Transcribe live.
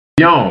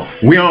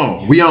We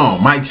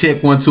on. Mic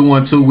check 1 2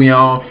 1 2. We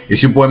on.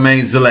 It's your boy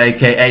mainzilla,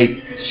 aka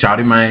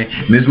Shawty Man.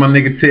 And this is my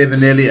nigga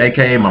Tevin Elliott,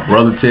 aka my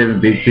brother Tevin,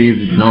 Big T's.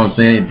 You know what I'm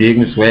saying? Dig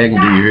me, swag, do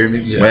you hear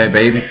me? Swag,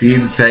 baby, T's,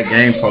 tech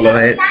game, follow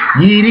that.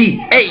 Yeety.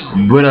 Hey.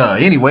 But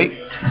anyway,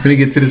 I'm finna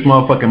get to this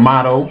motherfucking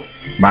motto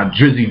by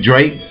Drizzy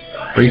Drake.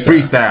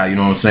 Freestyle, you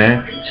know what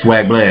I'm saying?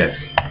 Swag blast.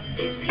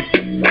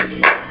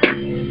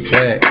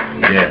 Swag.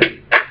 Yeah.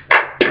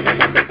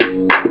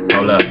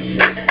 Hold up.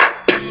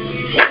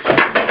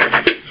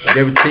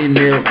 Every team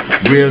real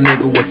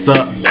nigga, what's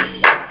up?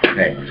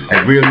 Hey,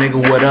 real nigga,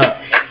 what up?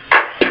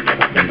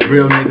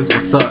 Real niggas,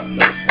 what's up?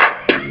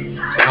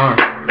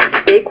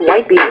 Big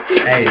white beat.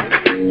 Hey,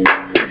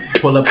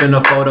 pull up in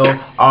a photo,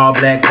 all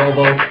black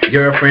Volvo.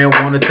 Girlfriend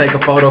wanna take a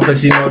photo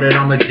cause she know that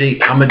I'm a G.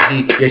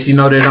 Yeah, she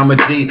know that I'm a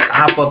G.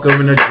 I fuck her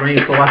in a dream,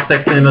 so I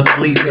sex her in her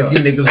sleep. If you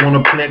niggas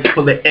wanna flex,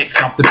 pull the X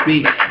off the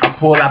beat. I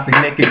pull out the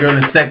naked girl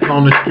and sex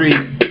on the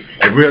street.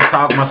 And real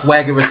talk, my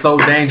swagger is so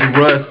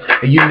dangerous.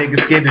 And you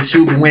niggas scared to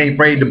shoot, but we ain't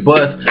afraid to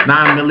bust.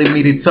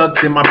 9mm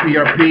tucked in my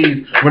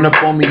PRPs. Run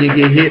up on me and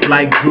get hit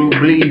like Drew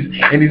Brees.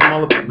 And these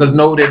motherfuckers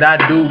know that I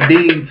do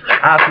deeds.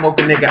 I smoke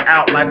a nigga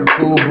out like a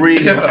cool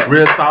breeze.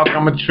 Real talk,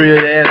 I'm a trill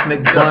ass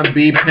nigga. Gun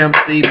B, Pimp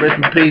C,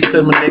 rest in peace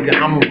to my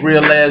nigga. I'm a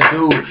real ass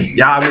dude.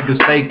 Y'all niggas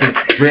faking,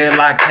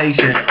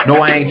 dreadlocation. No,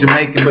 I ain't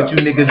Jamaican, but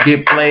you niggas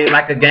get played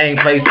like a game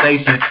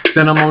PlayStation.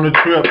 Send them on a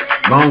trip,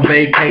 long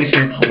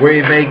vacation. Where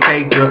you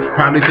vacate to?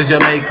 Probably to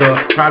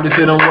Jamaica. Probably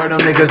to them where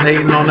them niggas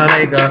hating on a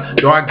nigga.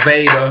 Dark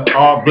Vader,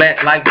 all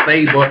black like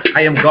Saber.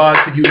 I am God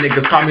to you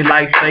niggas, call me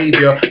like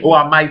Savior. Or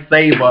I might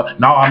save her,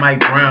 no I might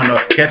drown her.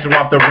 Catch her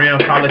off the rim,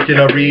 call her shit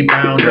a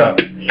rebounder.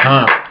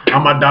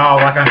 I'm a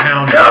dog like a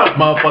hound.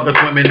 Motherfucker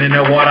swimming in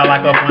the water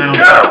like a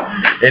flounder.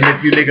 And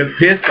if you niggas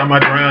pissed, I'ma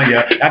drown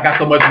ya. I got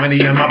so much money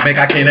in my bank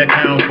I can't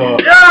account for.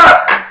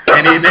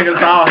 And these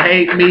niggas all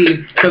hate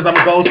me, cause I'm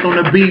ghost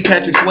on the beat.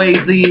 Patrick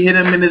Swayze, hit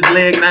him in his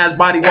leg, now his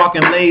body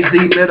walking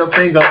lazy. Middle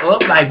finger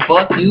up like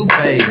fuck you,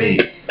 pay me.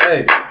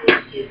 Hey,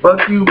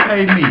 fuck you,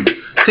 pay me.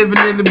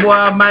 Tiffany the boy,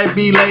 I might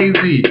be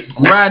lazy.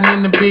 I'm riding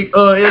in the big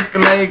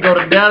Escalade, go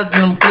to Dallas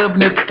and I'm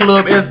clubbing at the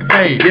club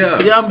Escapade.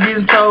 Yeah, I'm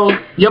getting toes,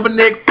 yeah, my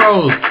neck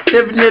froze.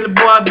 Tiffany the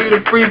boy, I be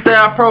the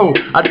freestyle pro.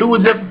 I do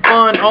it just for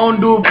fun, I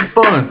don't do it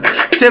for fun.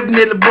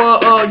 Tiffany the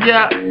boy,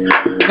 yeah,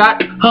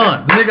 got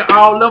hunt. Nigga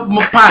all up in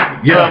my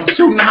pocket. Yeah, I'm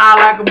shooting high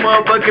like a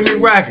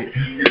motherfucking rocket.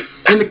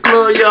 In the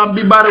club, yeah, I'll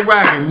be by the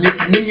rocket. If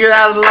you get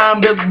out of the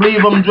line, best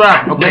believe I'm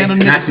dropping. Okay, now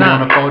you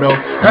want a photo,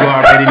 you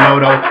already know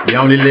though. You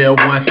only live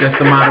once,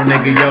 just a model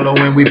nigga YOLO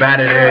when we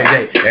bout it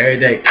every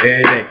day.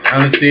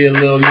 I'ma see a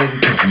little nigga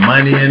put some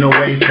money in the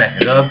waist,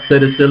 stack it up to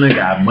the ceiling.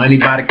 Got money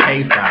by the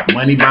case, got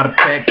money by the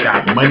pack,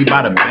 got money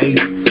by the base.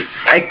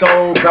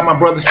 Echo, got my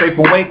brother straight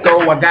from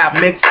Waco. I got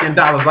Mexican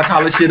dollars, I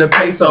call this shit a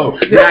peso.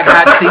 Yeah, I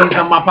got cheese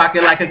in my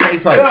pocket like a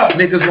queso.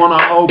 Niggas want a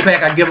whole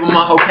pack, I give them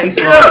a whole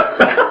queso.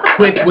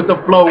 Quick with the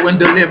flow and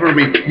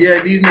delivery.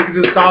 Yeah, these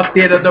niggas is all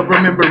scared of the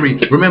remembery.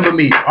 Remember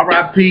me,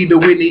 R.I.P. to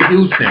Whitney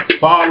Houston.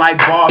 Ball like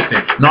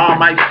Boston, no I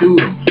might shoot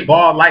him.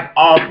 Ball like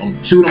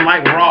awesome, shoot him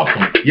like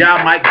Rawsome. Yeah,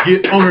 I might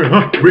get on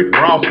it, Rick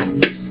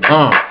Rawsome.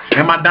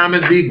 And my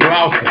diamonds be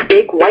glossy.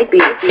 Big white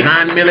beat.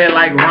 9mm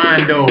like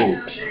Rondo.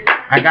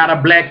 I got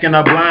a black and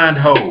a blind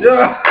hoe.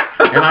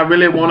 And I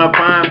really wanna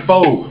find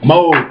foe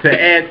mode to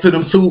add to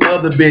them 2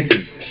 other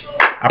bitches.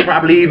 I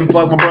probably even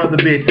fuck my brother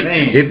bitch.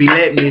 If he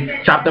let me,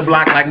 chop the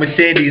block like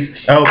machetes,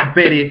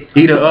 confetti,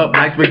 eat her up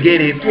like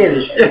spaghetti.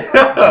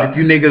 If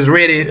you niggas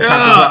ready, chop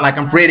the block like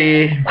I'm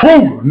Freddy.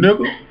 Cool,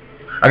 nigga.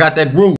 I got that groove.